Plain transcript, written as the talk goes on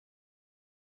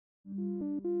One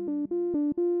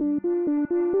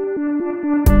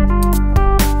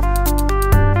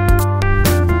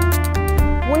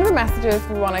of the messages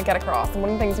we want to get across, and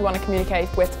one of the things we want to communicate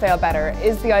with Fail Better,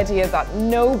 is the idea that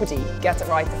nobody gets it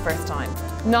right the first time.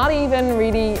 Not even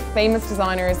really famous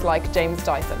designers like James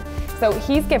Dyson. So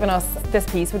he's given us this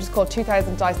piece, which is called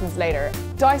 2000 Dysons Later.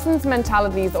 Dyson's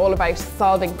mentality is all about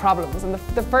solving problems, and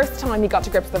the first time he got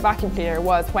to grips with the vacuum cleaner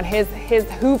was when his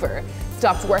Hoover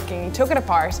stopped working. He took it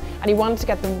apart and he wanted to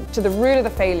get to the root of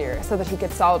the failure so that he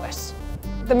could solve it.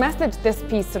 The message this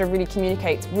piece sort of really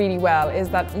communicates really well is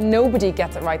that nobody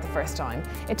gets it right the first time.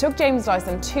 It took James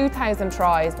Dyson 2000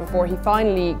 tries before he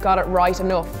finally got it right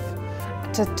enough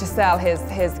to sell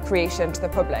his creation to the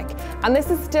public. And this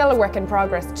is still a work in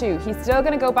progress too. He's still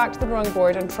going to go back to the drawing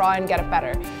board and try and get it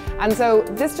better. And so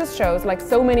this just shows, like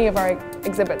so many of our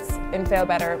exhibits in Fail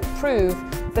Better, prove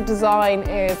that design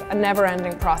is a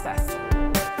never-ending process.